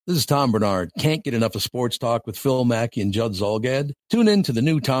This is Tom Bernard. Can't get enough of sports talk with Phil Mackey and Judd Zolgad? Tune in to the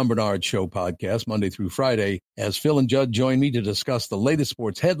new Tom Bernard Show podcast Monday through Friday as Phil and Judd join me to discuss the latest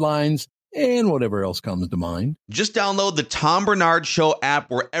sports headlines and whatever else comes to mind. Just download the Tom Bernard Show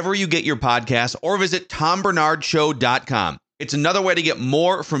app wherever you get your podcasts or visit tombernardshow.com. It's another way to get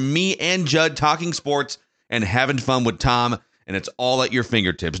more from me and Judd talking sports and having fun with Tom, and it's all at your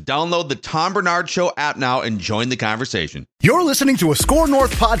fingertips. Download the Tom Bernard Show app now and join the conversation. You're listening to a Score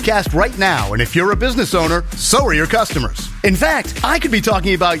North podcast right now, and if you're a business owner, so are your customers. In fact, I could be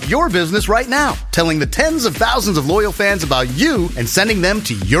talking about your business right now, telling the tens of thousands of loyal fans about you and sending them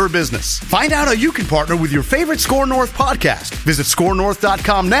to your business. Find out how you can partner with your favorite Score North podcast. Visit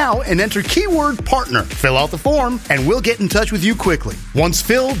scorenorth.com now and enter keyword partner. Fill out the form, and we'll get in touch with you quickly. Once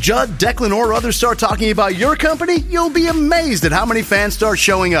Phil, Judd, Declan, or others start talking about your company, you'll be amazed at how many fans start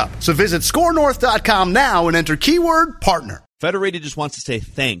showing up. So visit scorenorth.com now and enter keyword partner. Federated just wants to say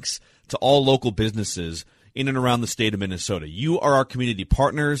thanks to all local businesses in and around the state of Minnesota. You are our community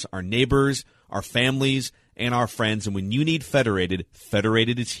partners, our neighbors, our families, and our friends. And when you need Federated,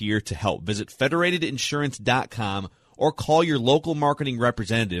 Federated is here to help. Visit federatedinsurance.com or call your local marketing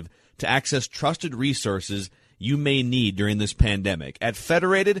representative to access trusted resources you may need during this pandemic. At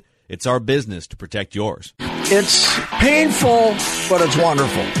Federated, it's our business to protect yours. It's painful, but it's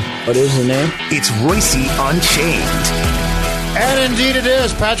wonderful. What is the name? It's Royce Unchained. And indeed it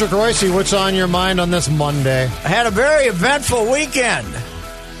is. Patrick Royce, what's on your mind on this Monday? I had a very eventful weekend.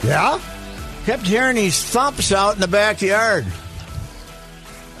 Yeah? Kept hearing these thumps out in the backyard.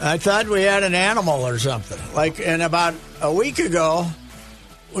 I thought we had an animal or something. And about a week ago,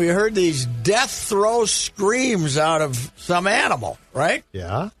 we heard these death throw screams out of some animal, right?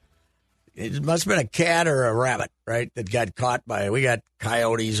 Yeah. It must have been a cat or a rabbit, right, that got caught we got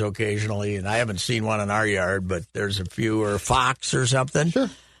coyotes occasionally, and I haven't seen one in our yard, but there's a few, or a fox or something. Sure.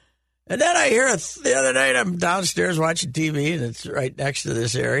 And then I hear the other night I'm downstairs watching TV, and it's right next to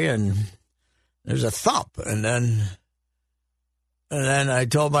this area, and there's a thump. And then I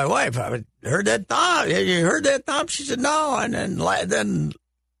told my wife, I heard that thump. You heard that thump? She said, no. And then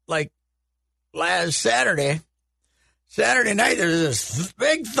like last Saturday night, there's this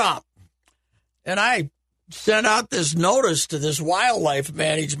big thump. And I sent out this notice to this wildlife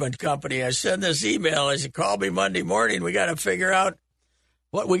management company. I sent this email. I said, call me Monday morning. We got to figure out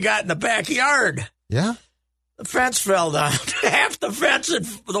what we got in the backyard. Yeah? The fence fell down. Half the fence and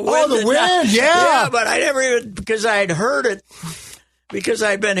the wind. Oh, the wind, yeah. Yeah, but I never even, because I had heard it, because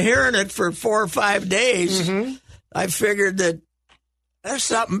I'd been hearing it for 4 or 5 days, I figured that there's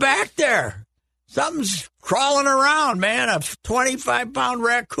something back there. Something's crawling around, man. A 25-pound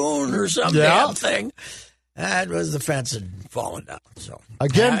raccoon or some damn thing. That was the fence had fallen down. So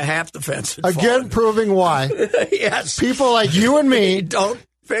again, half the fence had fallen down. Proving why yes, people like you and me don't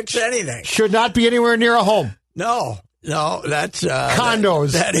fix anything. Should not be anywhere near a home. No, that's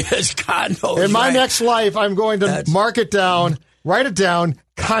condos. That is condos. In my next life, I'm going to mark it down, write it down.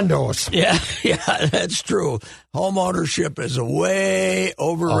 Condos. Yeah, that's true. Home ownership is way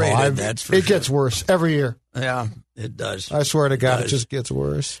overrated. That's for It gets worse every year. Yeah, it does. I swear to God, it just gets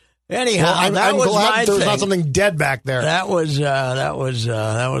worse. Anyhow, I'm glad there's not something dead back there. That was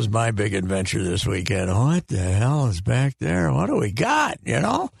my big adventure this weekend. What the hell is back there? What do we got?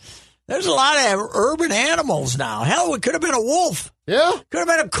 There's a lot of urban animals now. Hell, it could have been a wolf. Yeah. Could have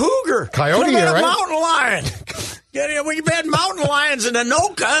been a cougar. Coyote, could have been right? a mountain lion. We've had mountain lions in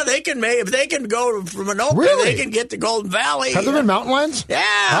Anoka. If they can go from Anoka, really? They can get to Golden Valley. Have there been mountain lions? Yeah.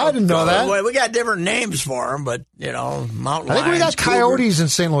 I didn't know that. We got different names for them, but, mountain lions. I think we got coyotes in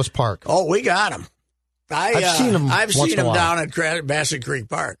St. Louis Park. Oh, we got them. I've seen them. I've seen them down at Bassett Creek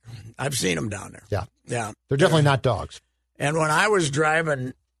Park. I've seen them down there. Yeah. They're definitely not dogs. And when I was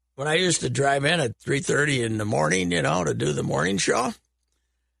driving, when I used to drive in at 3:30 in the morning, to do the morning show,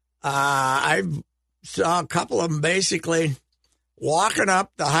 I saw a couple of them basically walking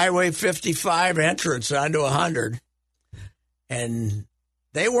up the Highway 55 entrance onto 100, and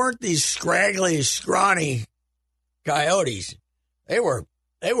they weren't these scraggly, scrawny coyotes. They were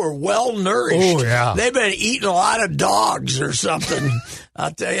well nourished. Oh yeah, they've been eating a lot of dogs or something.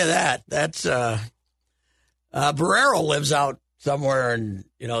 I'll tell you that. That's Barrero lives out somewhere in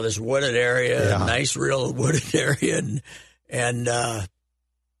this wooded area, nice real wooded area, and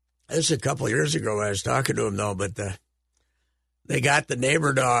this is a couple of years ago. I was talking to him though, but they got the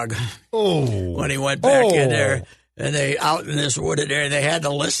neighbor dog when he went back in there, and they out in this wooded area. They had to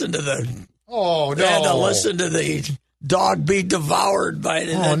listen to the dog be devoured by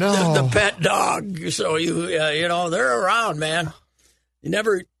the pet dog. So they're around, man. You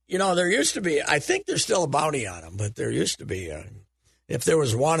never, there used to be. I think there's still a bounty on them, but there used to be. if there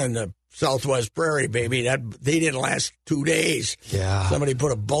was one in the Southwest Prairie, baby, they didn't last 2 days. Yeah. Somebody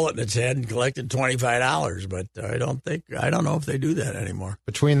put a bullet in its head and collected $25, but I don't know if they do that anymore.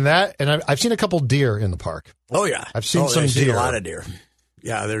 Between that and I've seen a couple deer in the park. Oh yeah, I've seen some deer. A lot of deer.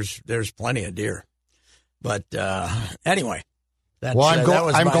 Yeah, there's plenty of deer. But anyway, I'm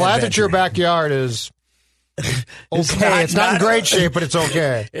glad that your backyard is okay. It's not in great shape, but it's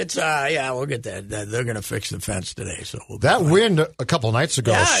okay. It's we'll get that. They're going to fix the fence today. So that wind a couple nights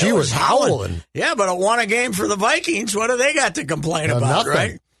ago, she was howling. Yeah, but it won a game for the Vikings. What do they got to complain about, nothing.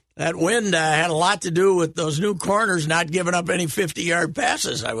 right? That wind had a lot to do with those new corners not giving up any 50-yard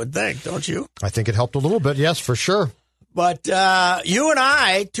passes, I would think, don't you? I think it helped a little bit, yes, for sure. But you and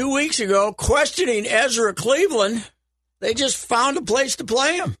I, 2 weeks ago, questioning Ezra Cleveland, they just found a place to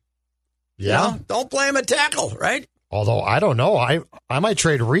play him. Yeah. You know, don't play him at tackle, right? Although, I don't know. I might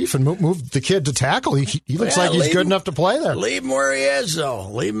trade Reef and move the kid to tackle. He looks like he's good enough to play there. Leave him where he is, though.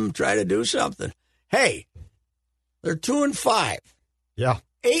 Leave him try to do something. Hey, they're 2-5. Yeah.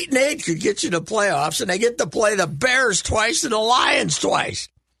 8-8 could get you to playoffs, and they get to play the Bears twice and the Lions twice.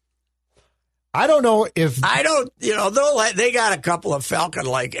 I don't know if... they got a couple of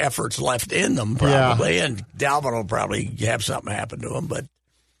Falcon-like efforts left in them, probably, and Dalvin will probably have something happen to him, But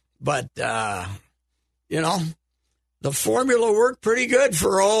the formula worked pretty good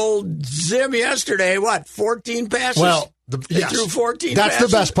for old Zim yesterday. What, 14 passes? Well, he threw 14 That's passes?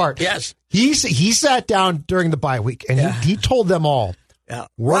 the best part. Yes. He sat down during the bye week, and he told them all,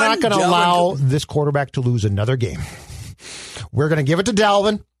 we're not going to allow this quarterback to lose another game. We're going to give it to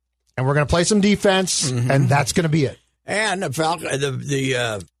Dalvin, and we're going to play some defense, and that's going to be it. And the Falcon,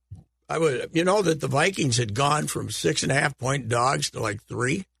 that the Vikings had gone from 6.5-point dogs to like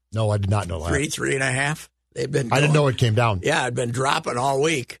 3. No, I did not know that. 3.5. They've been. I didn't know it came down. Yeah, it'd been dropping all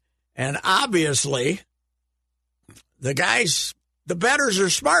week, and obviously, the bettors are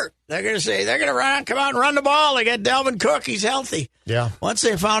smart. They're going to say they're going to come out and run the ball. They got Dalvin Cook. He's healthy. Yeah. Once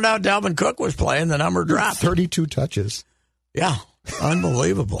they found out Dalvin Cook was playing, the number dropped. 32 touches. Yeah,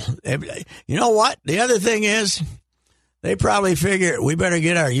 unbelievable. You know what? The other thing is, they probably figure we better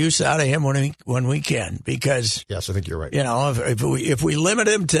get our use out of him when we can, because yes, I think you're right. You know, if we limit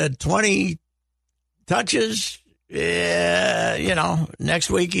him to 20 touches, next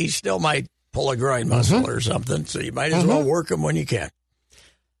week he still might pull a groin muscle or something. So you might as well work him when you can.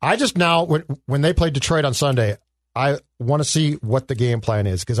 I just now, when they played Detroit on Sunday, I want to see what the game plan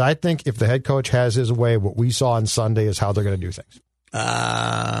is, because I think if the head coach has his way, what we saw on Sunday is how they're going to do things.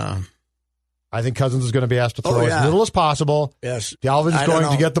 I think Cousins is going to be asked to throw as little as possible. Yes. Dalvin's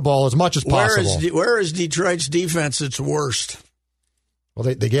going to get the ball as much as possible. Where is Detroit's defense its worst?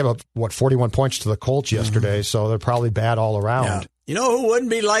 Well, they gave up, 41 points to the Colts yesterday, so they're probably bad all around. Yeah. You know who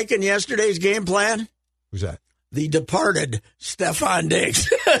wouldn't be liking yesterday's game plan? Who's that? The departed Stephon Diggs.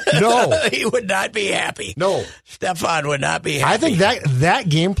 No. He would not be happy. No. Stephon would not be happy. I think that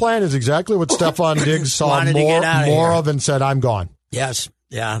game plan is exactly what Stephon Diggs saw more of and said, I'm gone. Yes.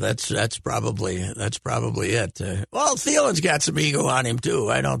 Yeah, that's probably it. Well, Thielen's got some ego on him, too.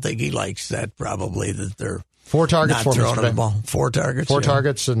 I don't think he likes that, probably, that they're 4 targets not for throwing him the ball. 4 targets? 4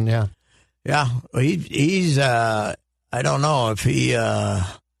 targets, and Yeah, well, he's I don't know if he,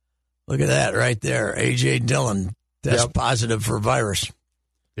 look at that right there. A.J. Dillon test positive for virus.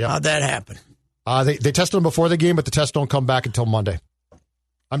 Yep. How'd that happen? They tested him before the game, but the tests don't come back until Monday.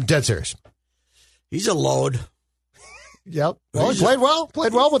 I'm dead serious. He's a load. Yep. Well, he played well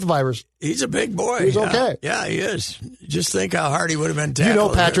with the virus. He's a big boy. He's okay. Yeah, he is. Just think how hard he would have been tackled. You know,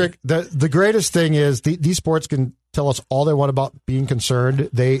 Patrick, the greatest thing is these sports can tell us all they want about being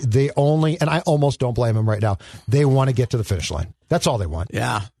concerned. They only, and I almost don't blame them right now, they want to get to the finish line. That's all they want.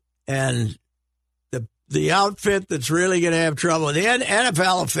 Yeah. And the outfit that's really going to have trouble, the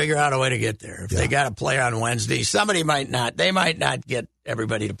NFL will figure out a way to get there. If they got to play on Wednesday, somebody might not. They might not get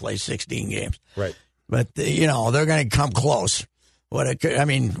everybody to play 16 games. Right. But, they're going to come close.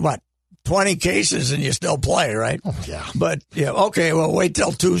 20 cases and you still play, right? Oh, yeah. But, okay, well, wait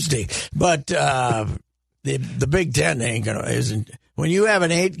till Tuesday. But the Big Ten isn't. When you have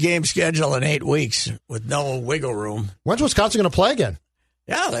an 8-game schedule in 8 weeks with no wiggle room. When's Wisconsin going to play again?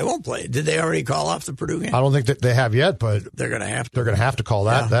 Yeah, they won't play. Did they already call off the Purdue game? I don't think that they have yet, but they're going to have to. They're going to have to call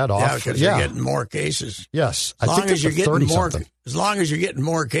that off. Yeah, because you're getting more cases. Yes, as long as you're getting more. Something. As long as you're getting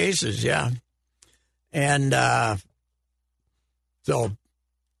more cases, yeah. And I don't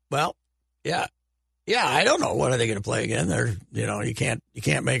know. What are they going to play again? They're, you can't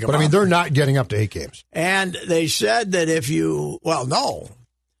make them. But I mean, they're not getting up to 8 games. And they said that if you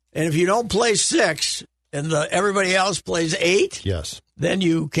don't play 6 and everybody else plays 8, yes, then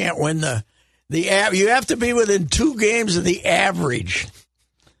you can't win the You have to be within 2 games of the average.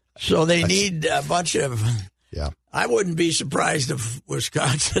 So they need a bunch of. Yeah. I wouldn't be surprised if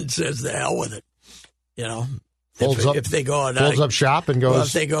Wisconsin says the hell with it. You know, If they go up shop and goes. Well,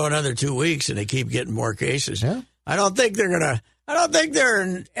 if they go another 2 weeks and they keep getting more cases, yeah. I don't think they're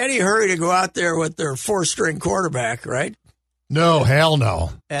in any hurry to go out there with their 4-string quarterback, right? No, hell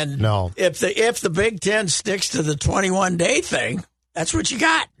no. And no. If the Big Ten sticks to the 21-day thing, that's what you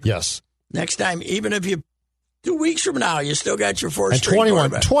got. Yes. Next time, even if 2 weeks from now, you still got your 4-string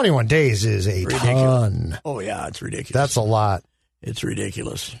quarterback. 21 days is a ridiculous. ton. Oh, yeah, it's ridiculous. That's a lot. It's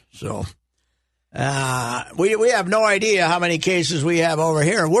ridiculous. So we have no idea how many cases we have over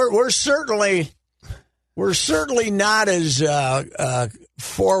here. We're certainly not as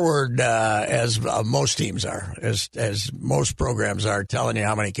forward as most teams are, as most programs are, telling you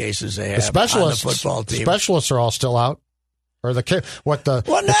how many cases they have on the football team. Specialists are all still out. Or the kicker? But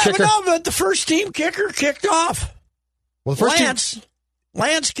the first team kicker kicked off. Well,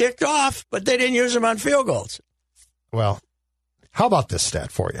 Lance kicked off, but they didn't use him on field goals. Well, how about this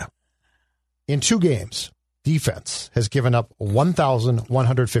stat for you? In 2 games, defense has given up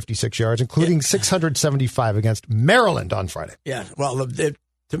 1,156 yards, including 675 against Maryland on Friday. Yeah, well,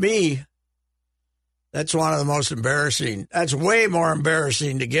 to me, that's one of the most embarrassing. That's way more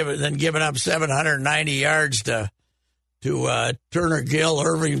embarrassing than giving up 790 yards to Turner Gill,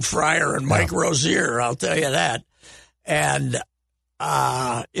 Irving Fryer, and Mike Rozier. I'll tell you that. And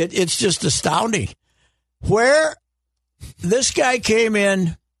it's just astounding. Where this guy came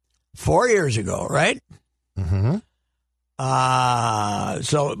in 4 years ago, right? Mm-hmm.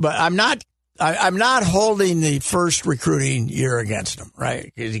 But I'm not holding the first recruiting year against him,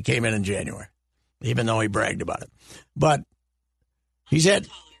 right? Because he came in January, even though he bragged about it. But he's had,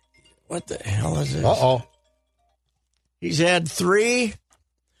 what the hell is this? Uh-oh. He's had 3,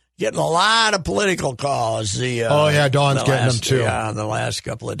 getting a lot of political calls. Dawn's getting them too. Yeah, the last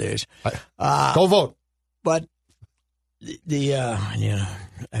couple of days. Go vote. But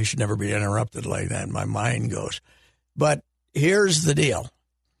I should never be interrupted like that. My mind goes. But here's the deal.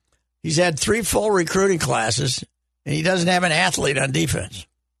 He's had 3 full recruiting classes, and he doesn't have an athlete on defense.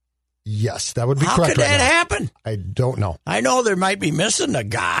 Yes, that would be correct. How could that happen? I don't know. I know there might be missing a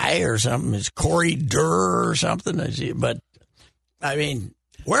guy or something. It's Corey Durr or something. But, I mean,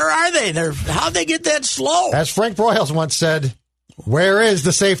 where are they? How'd they get that slow? As Frank Broyles once said, where is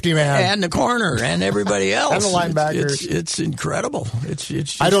the safety man? And the corner and everybody else. And the linebackers. It's incredible. It's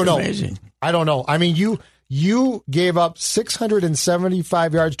just I don't know. Amazing. I don't know. I mean, you gave up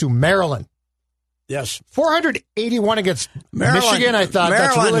 675 yards to Maryland. Yes. 481 against Maryland, Michigan, I thought.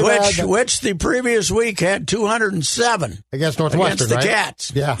 Maryland, that's really bad. Which the previous week had 207. Against Northwestern, against the right?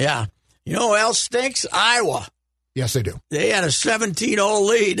 Cats. Yeah. You know who else stinks? Iowa. Yes, they do. They had a 17-0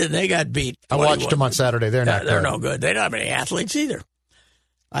 lead, and they got beat. 21. I watched them on Saturday. They're no good. They don't have any athletes either.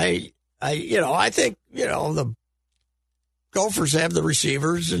 I think, the Gophers have the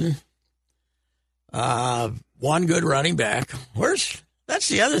receivers and one good running back. That's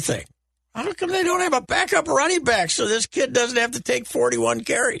the other thing. How come they don't have a backup running back so this kid doesn't have to take 41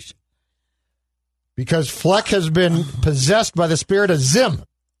 carries? Because Fleck has been possessed by the spirit of Zim.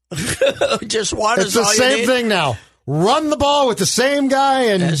 Just one it's is the all same you need. thing now. Run the ball with the same guy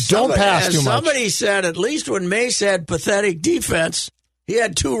and don't pass too much. Somebody said, at least when Mace had pathetic defense, he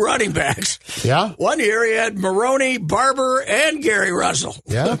had 2 running backs. Yeah. One year he had Maroney, Barber, and Gary Russell.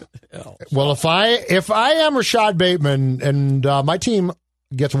 Yeah. Well, if I am Rashad Bateman and my team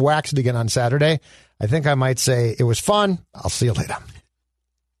gets waxed again on Saturday, I think I might say it was fun. I'll see you later.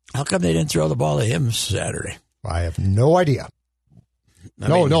 How come they didn't throw the ball to him Saturday? I have no idea.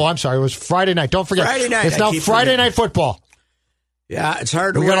 No, I'm sorry. It was Friday night. Don't forget. Friday night. It's now Friday night football. Yeah, it's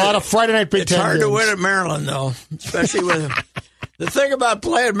hard to win. We got a lot of Friday night Big Ten It's hard games. to win at Maryland, though, especially with the thing about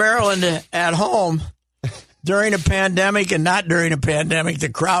playing Maryland at home during a pandemic and not during a pandemic, the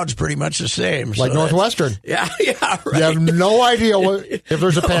crowd's pretty much the same. Like Northwestern. Yeah, right. You have no idea if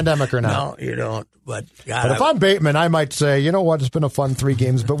there's a pandemic or not. No, you don't. But if I'm Bateman, I might say, you know what, it's been a fun 3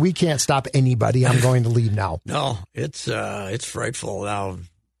 games, but we can't stop anybody. I'm going to leave now. No, it's frightful. Now,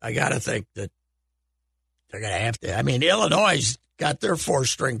 I got to think that they're going to have to. I mean, Illinois got their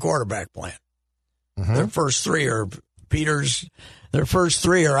 4-string quarterback plan. Mm-hmm. Their first 3 are Peters. Their first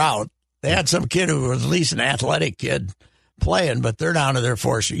 3 are out. They had some kid who was at least an athletic kid playing, but they're down to their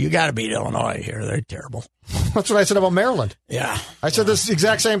 4th. You got to beat Illinois here. They're terrible. That's what I said about Maryland. Yeah. I said this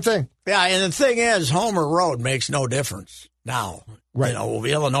exact same thing. Yeah, and the thing is, home or road makes no difference now. Right.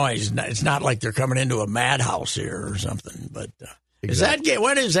 Illinois, it's not like they're coming into a madhouse here or something. But exactly. Is that game?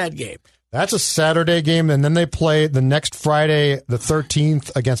 When is that game? That's a Saturday game, and then they play the next Friday, the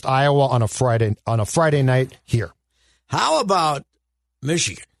 13th, against Iowa on a Friday night here. How about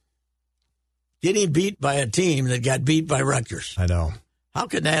Michigan getting beat by a team that got beat by Rutgers? I know. How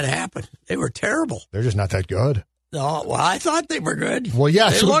could that happen? They were terrible. They're just not that good. No, well, I thought they were good. Well, yeah.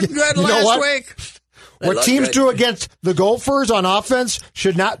 They looked good last week. What teams do against the Gophers on offense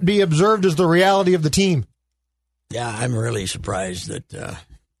should not be observed as the reality of the team. Yeah, I'm really surprised that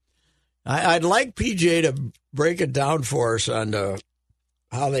I'd like PJ to break it down for us on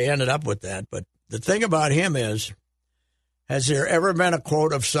how they ended up with that. But the thing about him is, has there ever been a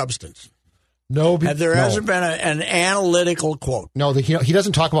quote of substance? No. Hasn't been an analytical quote. No, he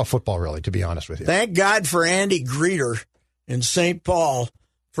doesn't talk about football, really, to be honest with you. Thank God for Andy Greeter in St. Paul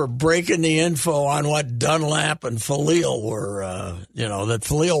for breaking the info on what Dunlap and Falil were, that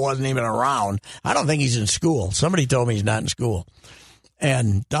Falil wasn't even around. I don't think he's in school. Somebody told me he's not in school.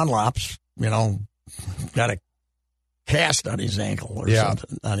 And Dunlap's, got a cast on his ankle or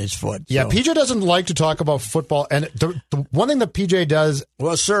something, on his foot. Yeah, so. PJ doesn't like to talk about football. And the one thing that PJ does...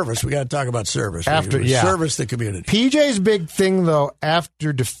 Well, service. We got to talk about service. Service the community. PJ's big thing, though,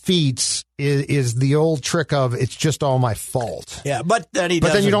 after defeats is the old trick of, it's just all my fault. Yeah, but then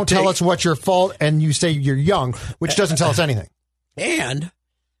you don't tell us what's your fault, and you say you're young, which doesn't tell us anything. And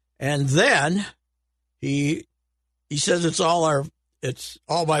then he says it's all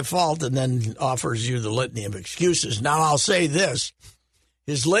my fault, and then offers you the litany of excuses. Now, I'll say this.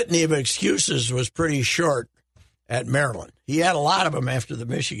 His litany of excuses was pretty short at Maryland. He had a lot of them after the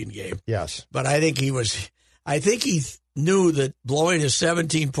Michigan game. Yes. But I think he knew that blowing a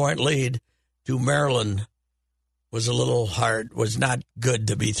 17-point lead to Maryland was a little hard, was not good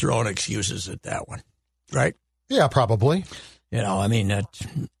to be throwing excuses at that one. Right? Yeah, probably.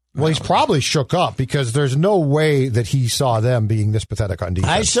 Well, he's probably shook up because there's no way that he saw them being this pathetic on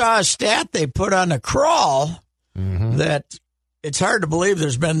defense. I saw a stat they put on the crawl that it's hard to believe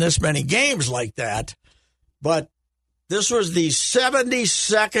there's been this many games like that, but this was the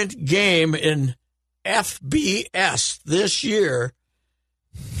 72nd game in FBS this year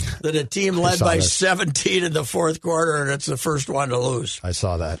that a team led by 17 in the fourth quarter, and it's the first one to lose. I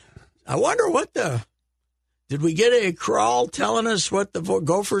saw that. I wonder did we get a crawl telling us what the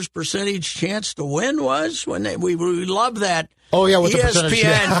Gophers' percentage chance to win was? When we love that. Oh, yeah, with ESPN, the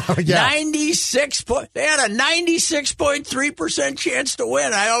percentage. Yeah. 96 they had a 96.3% chance to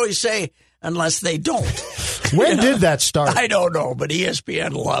win. I always say, unless they don't. When did that start? I don't know, but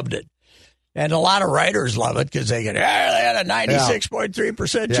ESPN loved it. And a lot of writers love it because they get, they had a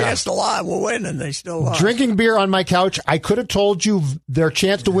 96.3% chance to win, and they still lost. Drinking beer on my couch, I could have told you their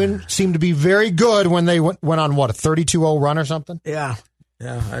chance to win seemed to be very good when they went on, a 32-0 run or something? Yeah,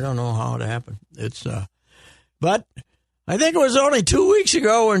 I don't know how it happened. But I think it was only 2 weeks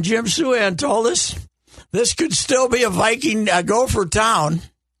ago when Jim Suhan told us this could still be a Gopher town.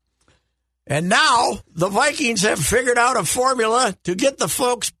 And now the Vikings have figured out a formula to get the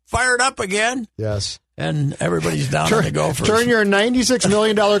folks fired up again. Yes. And everybody's down on the Gophers. Turn your $96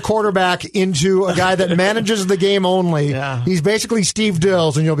 million quarterback into a guy that manages the game only. Yeah. He's basically Steve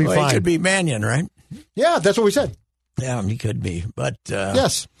Dills, and you'll be fine. He could be Mannion, right? Yeah, that's what we said. Yeah, he could be. But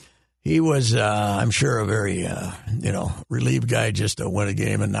yes, he was, I'm sure, a very, relieved guy just to win a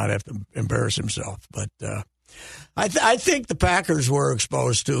game and not have to embarrass himself. But I think the Packers were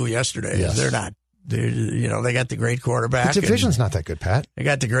exposed too yesterday. Yes. They're not. They got the great quarterback. The division's not that good, Pat. They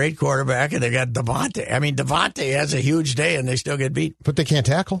got the great quarterback, and they got Devontae. I mean, Devontae has a huge day, and they still get beat. But they can't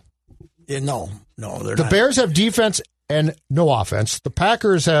tackle. No, they're not. The Bears have defense and no offense. The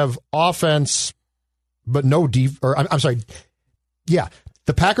Packers have offense, but no the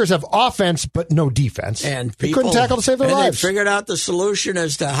Packers have offense, but no defense. And they couldn't tackle to save their lives. They figured out the solution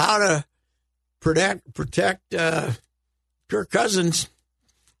as to how to protect Kirk Cousins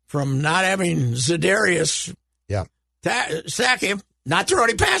from not having Za'Darius sack him, not throw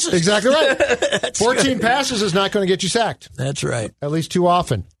any passes. Exactly right. 14 passes is not going to get you sacked. That's right. At least too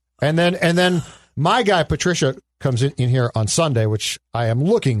often. And then my guy Patricia comes in here on Sunday, which I am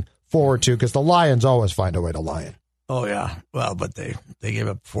looking forward to because the Lions always find a way to lion. Oh, yeah. Well, but they gave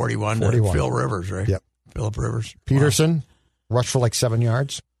up 41 to Phil Rivers, right? Yep. Phillip Rivers. Peterson rushed for like 7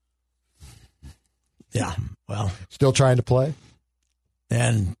 yards. Yeah, well. Still trying to play.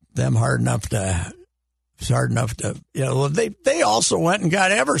 And them hard enough to, they also went and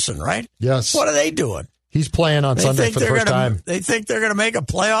got Everson, right? Yes. What are they doing? He's playing on Sunday for the first time. They think they're going to make a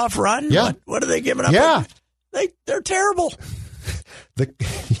playoff run? Yeah. What are they giving up? Yeah. They're terrible.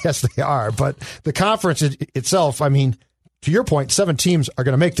 Yes, they are. But the conference itself, I mean, to your point, 7 teams are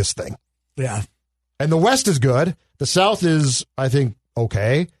going to make this thing. Yeah. And the West is good. The South is, I think,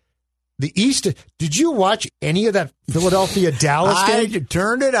 okay. The East. Did you watch any of that Philadelphia-Dallas game? I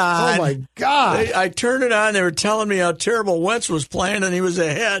turned it on. Oh, my God. I turned it on. They were telling me how terrible Wentz was playing, and he was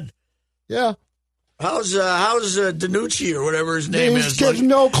ahead. Yeah. How's DiNucci or whatever his name is? These kids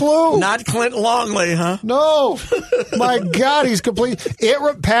no clue. Not Clint Longley, huh? No. My God, he's complete.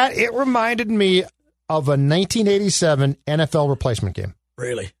 It reminded me of a 1987 NFL replacement game.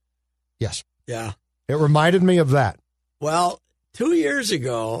 Really? Yes. Yeah. It reminded me of that. Well, 2 years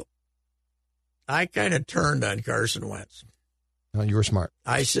ago, I kind of turned on Carson Wentz. Oh, you were smart.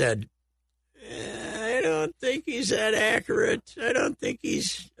 I said, I don't think he's that accurate. I don't think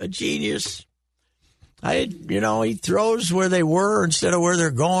he's a genius. He throws where they were instead of where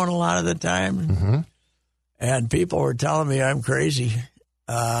they're going a lot of the time. Mm-hmm. And people were telling me I'm crazy.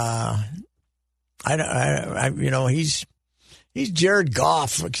 He's Jared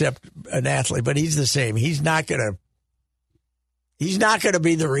Goff, except an athlete, but he's the same. He's not going to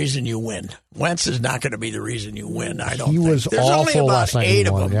be the reason you win. Wentz is not going to be the reason you win. I don't. He think. Was There's awful only last about night. 8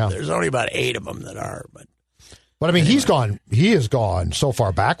 of them. Yeah. There's only about 8 of them that are. But I mean, anyway. He has gone so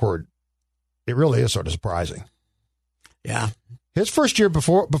far backward. It really is sort of surprising. Yeah. His first year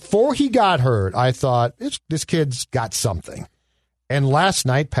before he got hurt, I thought this kid's got something. And last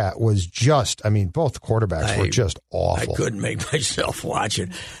night, Pat, was just, both quarterbacks were just awful. I couldn't make myself watch it.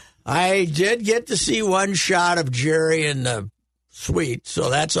 I did get to see one shot of Jerry in the suite, so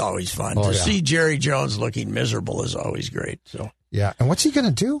that's always fun. To see Jerry Jones looking miserable is always great. So yeah, and what's he going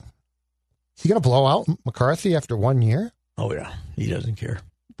to do? Is he going to blow out McCarthy after 1 year? Oh, yeah. He doesn't care.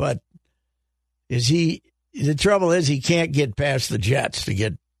 But the trouble is he can't get past the Jets to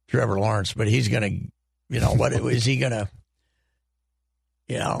get Trevor Lawrence, but he's going to, what is he going to,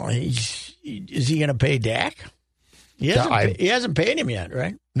 is he going to pay Dak? He hasn't paid him yet,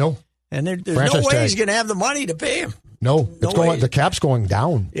 right? No. And there's Franchise no way tag. he's going to have the money to pay him. No, the cap's going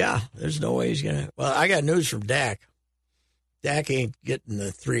down. Yeah, there's no way he's going to. Well, I got news from Dak. Dak ain't getting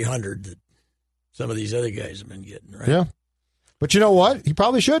the 300 that some of these other guys have been getting, right? Yeah. But you know what? He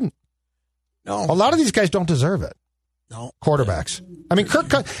probably shouldn't. No. A lot of these guys don't deserve it. No. Quarterbacks.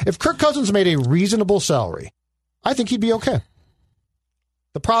 If Kirk Cousins made a reasonable salary, I think he'd be okay.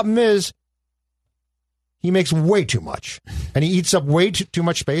 The problem is he makes way too much, and he eats up way too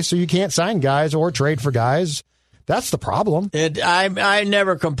much space, so you can't sign guys or trade for guys. That's the problem. I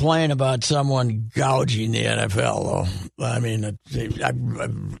never complain about someone gouging the NFL,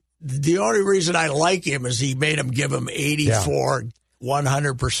 though. The only reason I like him is he made him give him 84,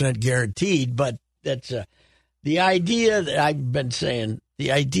 100% guaranteed. But that's the idea that I've been saying.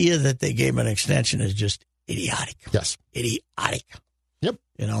 The idea that they gave him an extension is just idiotic. Yes, idiotic. Yep.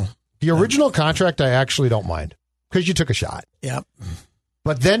 The original contract I actually don't mind because you took a shot. Yep.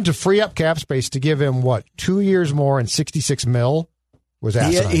 But then to free up cap space to give him 2 years more and $66 million was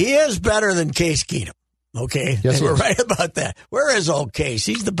asinine. He is better than Case Keenum. Okay, yes, we're right about that. Where is old Case?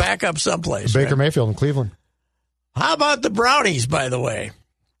 He's the backup someplace. Baker Mayfield in Cleveland. How about the Brownies, by the way?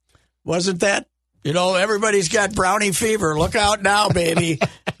 Wasn't that? Everybody's got Brownie fever. Look out now, baby.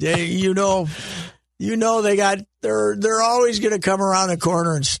 They got. They're always going to come around the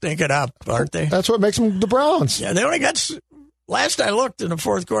corner and stink it up, aren't they? That's what makes them the Browns. Yeah, they only got. Last I looked in the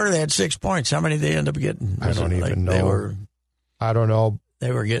fourth quarter, they had 6 points. How many did they end up getting? I don't even know. I don't know.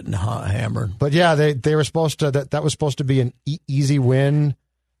 They were getting hammered. But yeah, they were supposed to. That was supposed to be an easy win,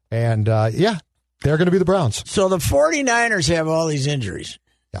 and they're going to be the Browns. So the 49ers have all these injuries.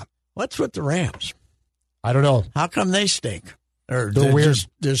 Yeah. What's with the Rams? I don't know. How come they stink? Or they're weird.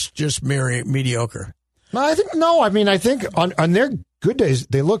 Just mediocre. I think on their good days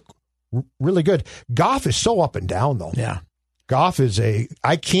they look really good. Goff is so up and down though. Yeah. Goff is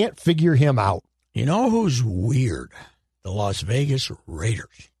I can't figure him out. You know who's weird? The Las Vegas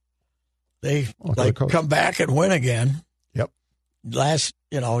Raiders. They come back and win again. Yep.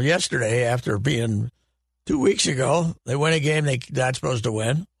 Yesterday after being 2 weeks ago, they win a game they're not supposed to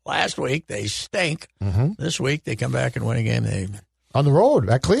win. Last week they stink. Mm-hmm. This week they come back and win a game on the road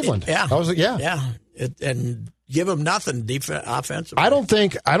at Cleveland. And give them nothing offensively. I don't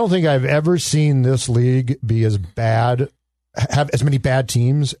think I've ever seen this league be as bad, have as many bad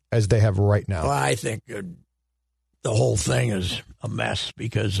teams as they have right now. Well, I think the whole thing is a mess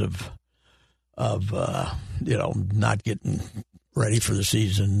because of not getting ready for the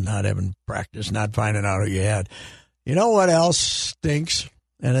season, not having practice, not finding out who you had. You know what else stinks,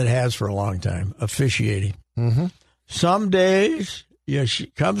 and it has for a long time? Officiating. Mm-hmm. Some days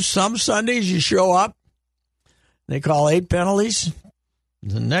some Sundays you show up, they call 8 penalties.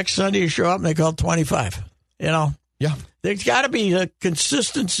 The next Sunday you show up and they call 25. Yeah. There's got to be a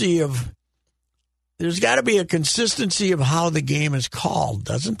consistency of there's got to be a consistency of how the game is called,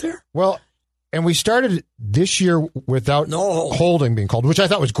 doesn't there? Well, and we started this year without holding being called, which I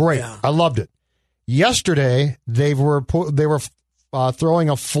thought was great. Yeah. I loved it. Yesterday, they were throwing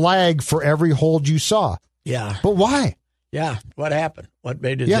a flag for every hold you saw. Yeah. But why? Yeah. What happened? What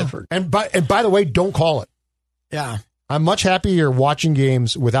made it different? And by the way, don't call it. Yeah. I'm much happier watching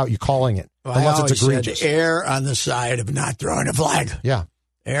games without you calling it, unless it's egregious. Err on the side of not throwing a flag. Yeah.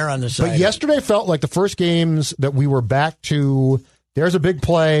 Err on the side. But yesterday felt like the first games that we were back to, there's a big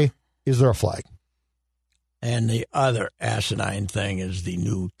play, is there a flag? And the other asinine thing is the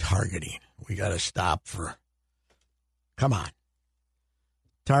new targeting. We got to stop come on.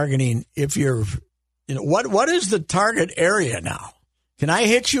 Targeting, if you're, what is the target area now? Can I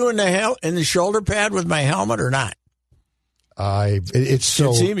hit you in the shoulder pad with my helmet or not? It's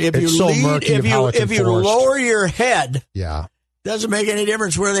so murky if you lower your head, yeah, doesn't make any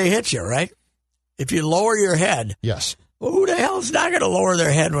difference where they hit you, right? If you lower your head, yes. Well, who the hell is not going to lower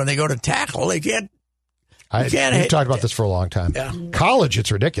their head when they go to tackle? They can't. We've talked about this for a long time. Yeah. College,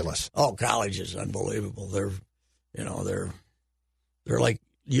 it's ridiculous. Oh, college is unbelievable. They're like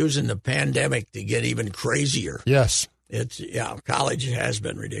using the pandemic to get even crazier. Yes. College has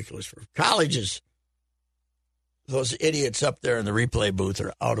been ridiculous. For colleges, those idiots up there in the replay booth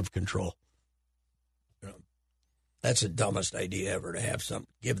are out of control. That's the dumbest idea ever, to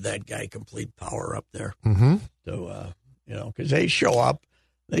give that guy complete power up there. Mm-hmm. So, because they show up,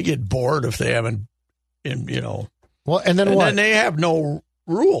 they get bored if they haven't, Well, and then what? Then they have no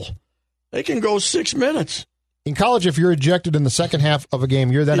rule. They can go 6 minutes. In college, if you're ejected in the second half of a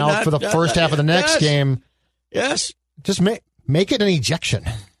game, you're then out for the first half of the next game. Yes. Just make it an ejection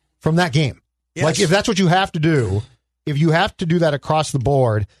from that game. Yes. Like, if that's what you have to do, if you have to do that across the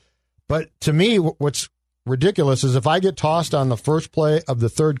board. But to me, what's ridiculous is if I get tossed on the first play of the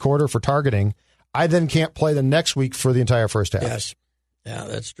third quarter for targeting, I then can't play the next week for the entire first half. Yes. Yeah,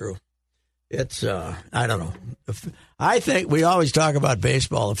 that's true. It's, I don't know. I think we always talk about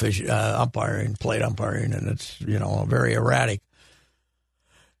baseball umpiring, plate umpiring, and it's, very erratic.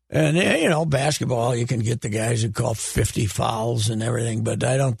 And, basketball, you can get the guys who call 50 fouls and everything, but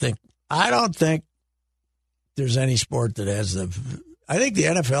I don't think there's any sport that has I think the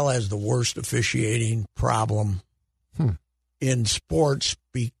NFL has the worst officiating problem in sports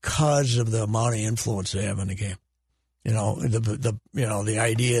because of the amount of influence they have in the game. The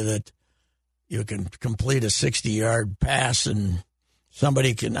idea that you can complete a 60-yard pass and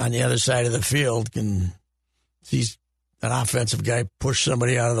somebody can, on the other side of the field, can see an offensive guy push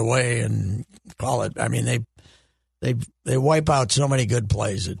somebody out of the way and call it. I mean, they wipe out so many good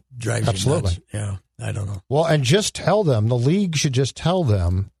plays. It drives you nuts. Yeah, I don't know. Well, and just tell them, the league should just tell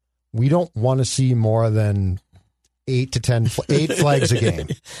them, we don't want to see more than 8 flags a game.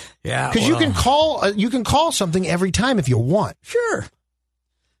 Yeah, because you can call something every time if you want. Sure.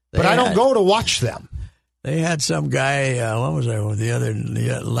 But I don't go to watch them. They had some guy,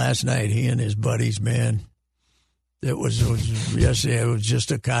 last night, he and his buddies, man. It was yesterday. It was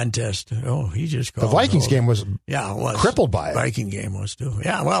just a contest. Oh, he just called. The Vikings game was crippled by it. Viking game was too.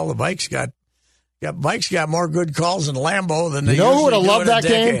 Yeah, well, the Vikes got more good calls in Lambeau than they usually do. Who would have loved that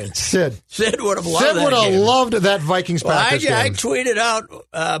game? Sid would have loved that game. Sid would have loved that Vikings-Packers game. I tweeted out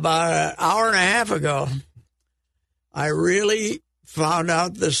about an hour and a half ago, I really found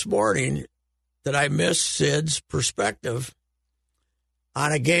out this morning that I missed Sid's perspective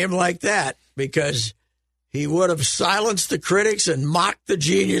on a game like that because he would have silenced the critics and mocked the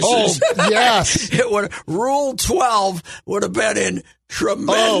geniuses. Oh, yes. Rule 12 would have been in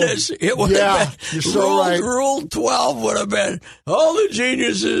tremendous. It would have been. You're so right. Rule 12 would have been all the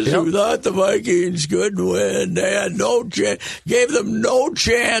geniuses who thought the Vikings could win. They had no chance, gave them no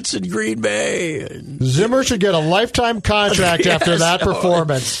chance in Green Bay. Zimmer should get a lifetime contract after that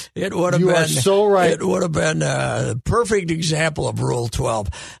performance. It would have been. You are so right. It would have been a perfect example of Rule 12.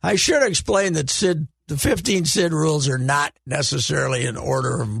 I should explain that the 15 Sid rules are not necessarily in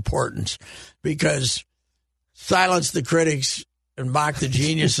order of importance because silence the critics and mock the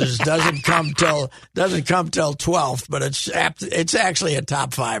geniuses doesn't come till 12th, but it's actually a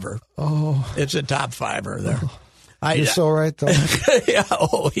top fiver. Oh, it's a top fiver there. You're so right, though. Yeah.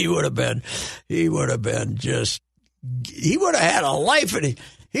 Oh, he would have been had a life, and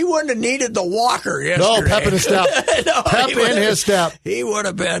he wouldn't have needed the walker yesterday. No, pep in his step. Pep in his step. He would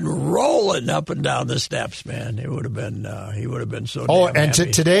have been rolling up and down the steps, man. He would have been so. Oh, damn and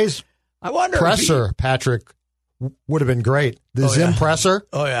happy. Today's presser, Patrick, would have been great. The Zim presser.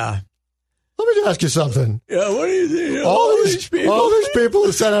 Oh yeah. Let me just ask you something. Yeah, what do you think? All these people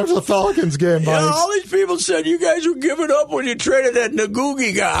who sent out to the Falcons game, buddy. Yeah, all these people said you guys were giving up when you traded that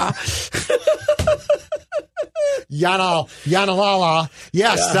Nagugi guy. Yanalala.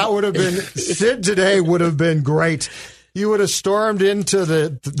 Yes, that would have been, Sid today would have been great. You would have stormed into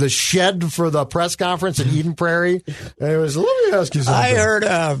the shed for the press conference at Eden Prairie. And it was, let me ask you something. I heard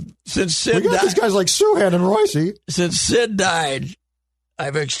since Sid we got these guys like Suhan and Royce. Since Sid died,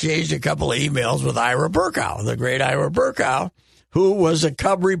 I've exchanged a couple of emails with Ira Burkow, the great Ira Burkow, who was a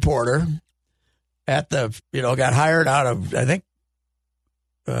Cub reporter at got hired out of, I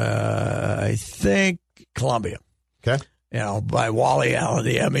think Columbia. Okay. By Wally Allen,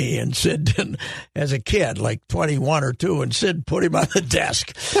 the Emmy, and Sid as a kid, like 21 or 2, and Sid put him on the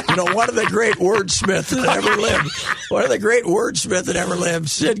desk. One of the great wordsmiths that ever lived.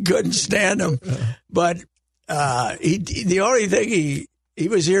 Sid couldn't stand him. But the only thing he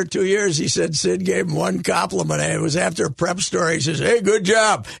was here 2 years, he said Sid gave him one compliment, and it was after a prep story. He says, "Hey, good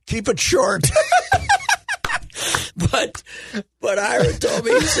job. Keep it short." But Ira told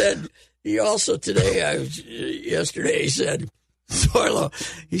me, he said, he also yesterday, he said, Zoilo,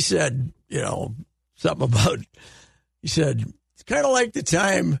 he said, something about, he said, it's kind of like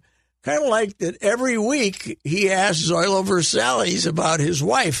that every week he asked Zoilo Versalles about his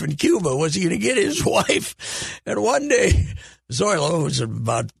wife in Cuba. Was he going to get his wife? And one day, Zoilo, who's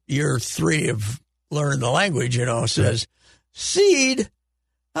about year 3 of learning the language, says, "Seed,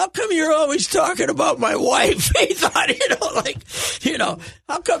 how come you're always talking about my wife?" He thought,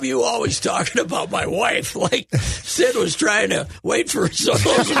 how come you always talking about my wife? Like Sid was trying to wait for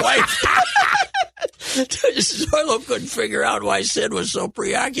Zoilo's wife. Zoilo couldn't figure out why Sid was so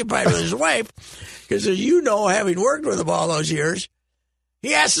preoccupied with his wife. Because as you know, having worked with him all those years,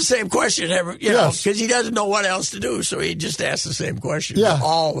 he asks the same question because he doesn't know what else to do, so he just asks the same question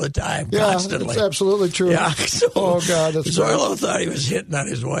all the time, constantly. That's absolutely true. Yeah. So, oh God, that's Zoilo thought he was hitting on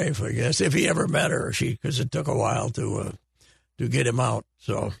his wife, I guess, if he ever met her, because it took a while to get him out.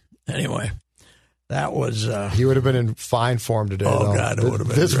 So anyway, that was he would have been in fine form today. Oh God, it would have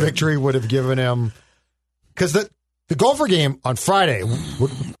been this great. Victory would have given him, because the Gopher game on Friday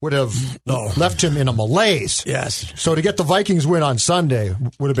would have left him in a malaise. Yes. So to get the Vikings win on Sunday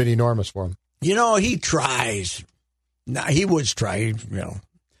would have been enormous for him. He tries. Now, he was trying,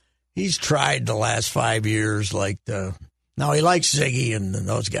 He's tried the last 5 years. Now, he likes Ziggy and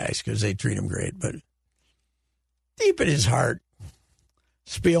those guys because they treat him great. But deep in his heart,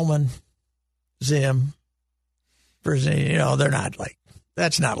 Spielman, Zim, they're not like,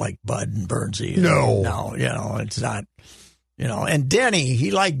 that's not like Bud and Burnsy. No, it's not. And Denny,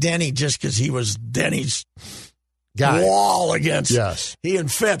 he liked Denny just because he was Denny's guy. Wall against. Yes. He and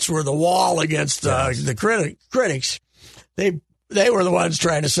Fitz were the wall against the critics. They were the ones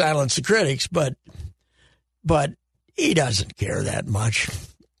trying to silence the critics, but he doesn't care that much.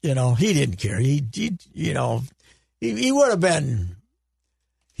 He didn't care. He would have been.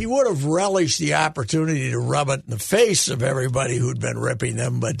 He would have relished the opportunity to rub it in the face of everybody who'd been ripping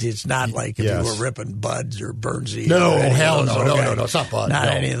them, but it's not like if you were ripping Buds or Burnsy. No, hell no, it's not Bud. Not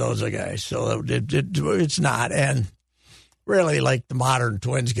any of those guys. So it's not. And really, like the modern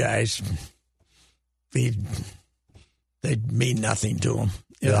Twins guys, they mean nothing to them.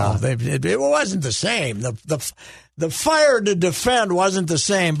 It wasn't the same. The fire to defend wasn't the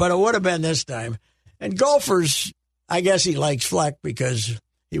same, but it would have been this time. And Gophers, I guess he likes Fleck because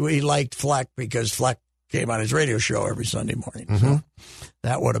he liked Fleck because Fleck came on his radio show every Sunday morning. Mm-hmm. So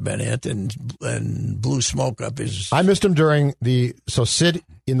that would have been it, and blew smoke up his. I missed him during Sid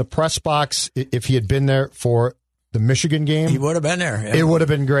in the press box. If he had been there for the Michigan game, he would have been there. Yeah. It would have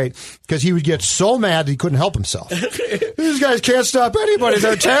been great because he would get so mad he couldn't help himself. These guys can't stop anybody;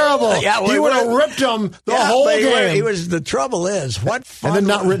 they're terrible. He would have ripped them the whole game. The trouble is what fun. And then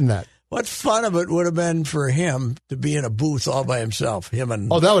not written that. What fun of it would have been for him to be in a booth all by himself, him and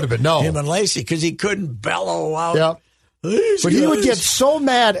that would have been him and Lacey, because he couldn't bellow out. Yep. But he would get so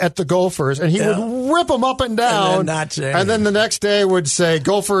mad at the Gophers, and he would rip them up and down, and then the next day would say,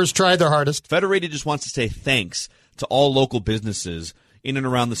 Gophers tried their hardest. Federated just wants to say thanks to all local businesses in and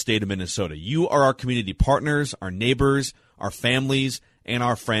around the state of Minnesota. You are our community partners, our neighbors, our families, and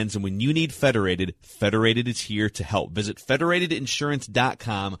our friends, and when you need Federated, Federated is here to help. Visit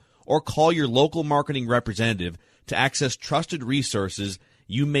federatedinsurance.com or call your local marketing representative to access trusted resources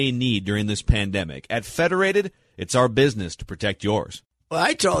you may need during this pandemic. At Federated, it's our business to protect yours. Well,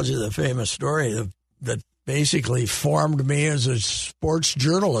 I told you the famous story that basically formed me as a sports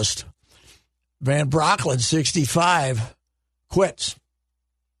journalist. Van Brocklin, 65, quits,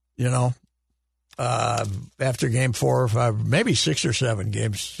 after game 4 or 5, maybe 6 or 7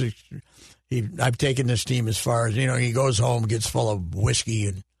 games. I've taken this team as far as, he goes home, gets full of whiskey,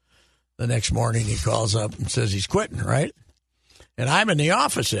 and the next morning he calls up and says he's quitting, right? And I'm in the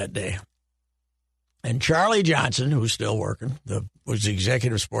office that day. And Charlie Johnson, who's still working, was the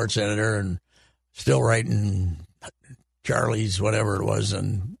executive sports editor and still writing Charlie's whatever it was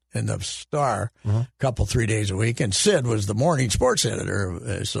in the Star a couple, 3 days a week. And Sid was the morning sports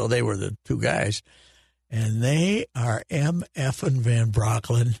editor. So they were the two guys. And they are M.F. and Van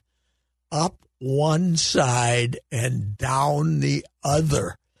Brocklin up one side and down the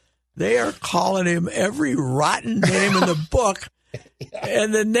other. They are calling him every rotten name in the book.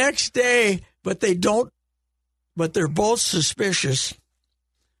 And the next day, but they're both suspicious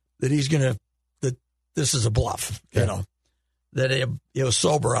that he's going to, that this is a bluff, you know, that he'll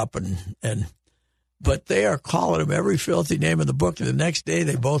sober up but they are calling him every filthy name in the book. And the next day,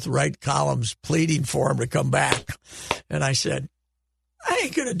 they both write columns pleading for him to come back. And I said, I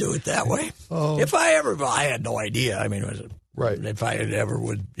ain't going to do it that way. Oh. I had no idea. I mean, if I ever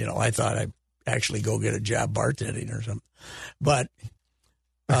would, I thought I'd actually go get a job bartending or something. But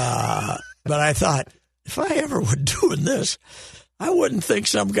I thought, if I ever were doing this, I wouldn't think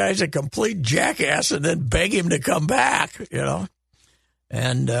some guy's a complete jackass and then beg him to come back,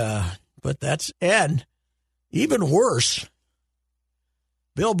 And, and even worse,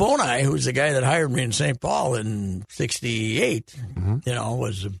 Bill Bonai, who's the guy that hired me in St. Paul in 1968,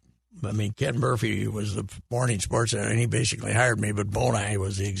 Ken Murphy was the morning sports editor, and he basically hired me, but Bonai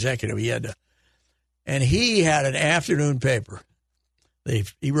was the executive. And he had an afternoon paper.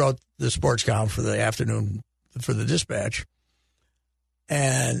 He wrote the sports column for the afternoon, for the Dispatch,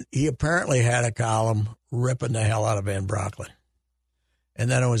 and he apparently had a column ripping the hell out of Van Brocklin. And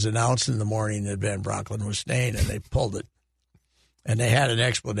then it was announced in the morning that Van Brocklin was staying, and they pulled it. And they had an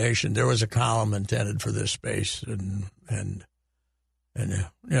explanation. There was a column intended for this space, and it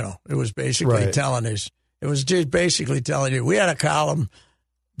was basically telling you, we had a column.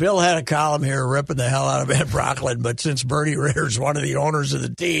 Bill had a column here ripping the hell out of Van Brocklin, but since Bernie Ritter's one of the owners of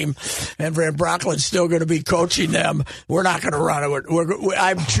the team and Van Brocklin's still going to be coaching them, we're not going to run it.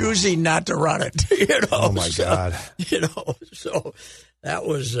 I'm choosing not to run it. Oh, my God. So that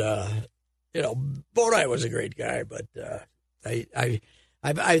was, Bonai was a great guy, but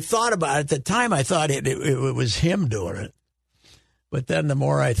I thought about it. At the time, I thought it was him doing it. But then the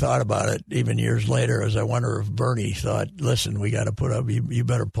more I thought about it, even years later, as I wonder if Bernie thought, listen, we got to put up, you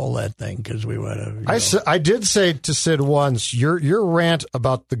better pull that thing because we want to. I did say to Sid once, your rant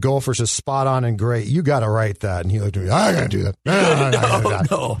about the Gophers is spot on and great. You got to write that. And he looked at me, I got to do that.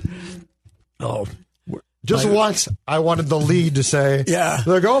 No. Just once, I wanted the lead to say,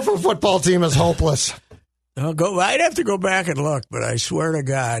 the Gopher football team is hopeless. I'd have to go back and look, but I swear to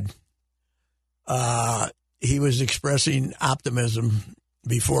God, he was expressing optimism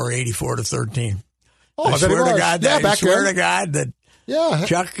before 84-13. Oh, I swear to God that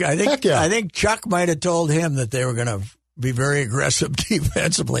Chuck. I think Chuck might have told him that they were going to be very aggressive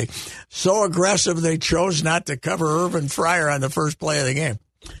defensively. So aggressive they chose not to cover Irvin Fryer on the first play of the game.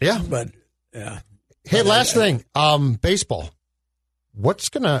 Yeah, Hey, last thing, baseball. What's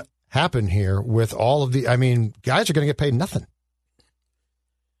going to happen here with all of the? I mean, guys are going to get paid nothing.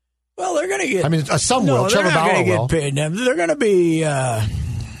 Well, they're going to get. I mean, some will. Trevor Bauer will. Get paid. They're going to be.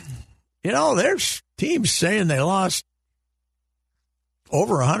 There's teams saying they lost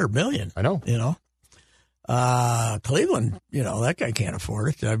over $100 million. I know. Cleveland. That guy can't afford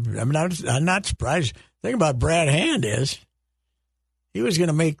it. I'm not surprised. The thing about Brad Hand is, he was going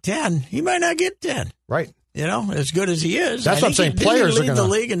to make 10. He might not get 10. Right. As good as he is. That's what I'm saying. Players are going to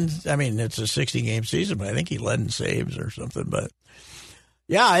lead the league, and it's a 60-game season, but I think he led in saves or something. But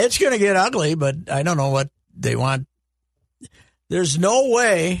yeah, it's going to get ugly. But I don't know what they want. There's no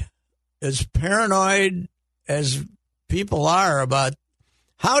way, as paranoid as people are about,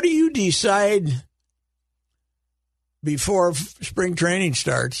 how do you decide before spring training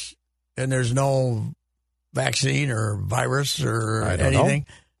starts and there's no vaccine or virus or anything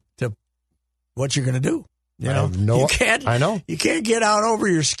to what you're going to do? You can't. I know you can't get out over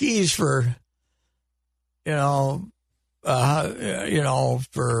your skis for, for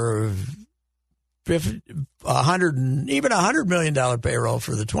 $100 million payroll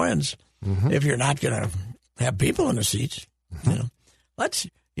for the Twins if you're not going to have people in the seats. Let's.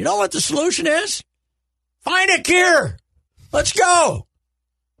 You know what the solution is? Find a cure. Let's go.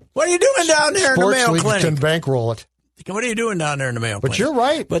 What are you doing down there in the Mayo Clinic? Sports can bankroll it. What are you doing down there in the Mayo Clinic? But you're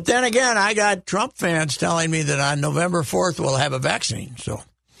right. But then again, I got Trump fans telling me that on November 4th we'll have a vaccine, so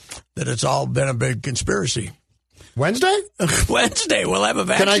that it's all been a big conspiracy. Wednesday we'll have a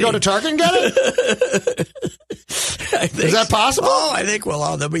vaccine. Can I go to Target and get it? Is that possible? Oh, I think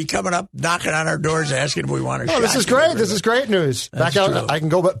they'll be coming up, knocking on our doors, asking if we want a shot. Oh, this is great. This is great news. That's true. I can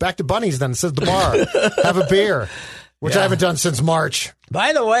go back to Bunny's then. It says the bar. Have a beer, which I haven't done since March.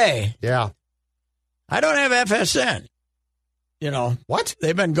 By the way. Yeah. I don't have FSN. You know what?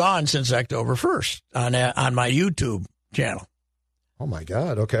 They've been gone since October 1st on my YouTube channel. Oh my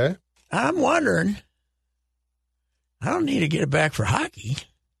God! Okay. I'm wondering. I don't need to get it back for hockey.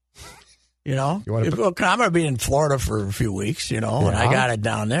 You know, I'm going to be in Florida for a few weeks. You know, and I got it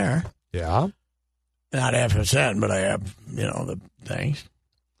down there. Yeah. Not FSN, but I have the things.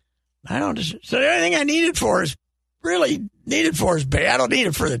 I don't. So the only thing I need it for is really needed for is bad. I don't need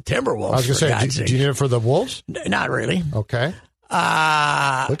it for the Timberwolves. I was going to say, do you need it for the Wolves? Not really. Okay.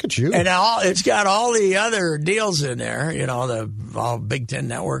 Look at you. And it's got all the other deals in there, the all Big Ten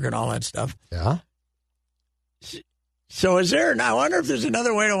Network and all that stuff. Yeah. So I wonder if there's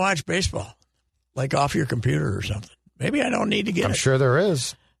another way to watch baseball, like off your computer or something. Maybe I don't need to get I'm sure there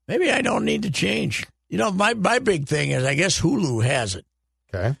is. Maybe I don't need to change. My big thing is I guess Hulu has it.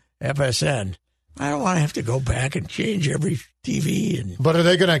 Okay. FSN. I don't want to have to go back and change every TV. But are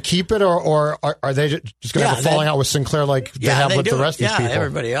they going to keep it, or are they just going to have a falling out with Sinclair like they have with the rest of these people? Yeah,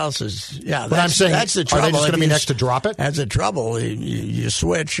 everybody else is. Yeah, but I'm saying, that's the trouble. Are they just going to be next to drop it? That's the trouble. You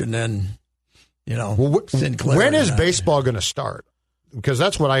switch and then, Sinclair. When is baseball going to start? Because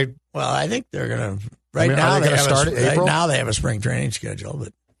that's what I. Well, I think they're going to. Right now they have a spring training schedule,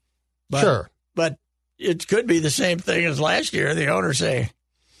 but sure. But it could be the same thing as last year. The owners say,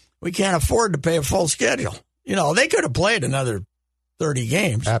 we can't afford to pay a full schedule. They could have played another 30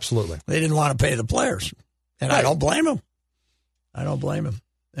 games. Absolutely. They didn't want to pay the players. And I don't blame them.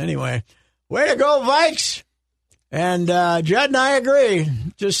 Anyway, way to go, Vikes. And Judd and I agree.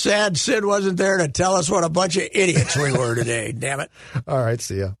 Just sad Sid wasn't there to tell us what a bunch of idiots we were today. Damn it. All right,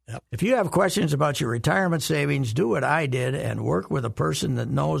 see ya. Yep. If you have questions about your retirement savings, do what I did and work with a person that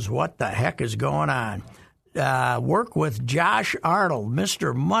knows what the heck is going on. Work with Josh Arnold,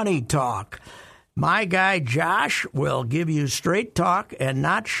 Mr. Money Talk. My guy Josh will give you straight talk and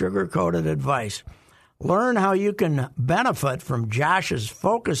not sugar-coated advice. Learn how you can benefit from Josh's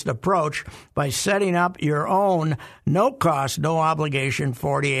focused approach by setting up your own no-cost, no-obligation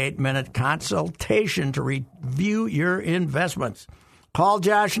 48-minute consultation to review your investments. Call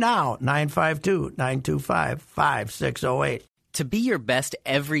Josh now, 952-925-5608. To be your best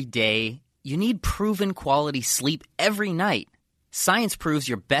every day, you need proven quality sleep every night. Science proves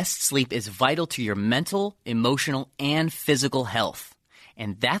your best sleep is vital to your mental, emotional, and physical health.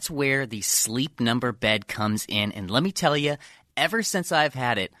 And that's where the Sleep Number bed comes in. And let me tell you, ever since I've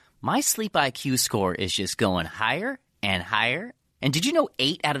had it, my sleep IQ score is just going higher and higher. And did you know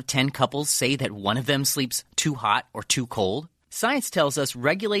 8 out of 10 couples say that one of them sleeps too hot or too cold? Science tells us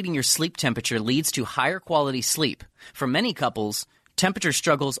regulating your sleep temperature leads to higher quality sleep. For many couples, temperature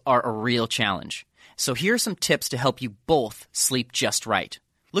struggles are a real challenge. So here are some tips to help you both sleep just right.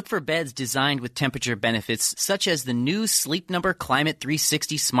 Look for beds designed with temperature benefits, such as the new Sleep Number Climate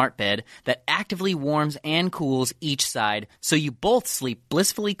 360 Smart Bed that actively warms and cools each side, so you both sleep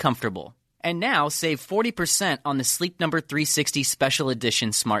blissfully comfortable. And now save 40% on the Sleep Number 360 Special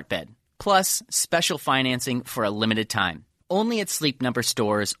Edition Smart Bed, plus special financing for a limited time. Only at Sleep Number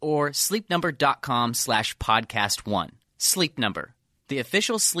stores or sleepnumber.com/podcast1. Sleep Number, the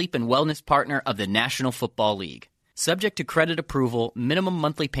official sleep and wellness partner of the National Football League. Subject to credit approval, minimum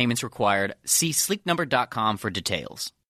monthly payments required. See sleepnumber.com for details.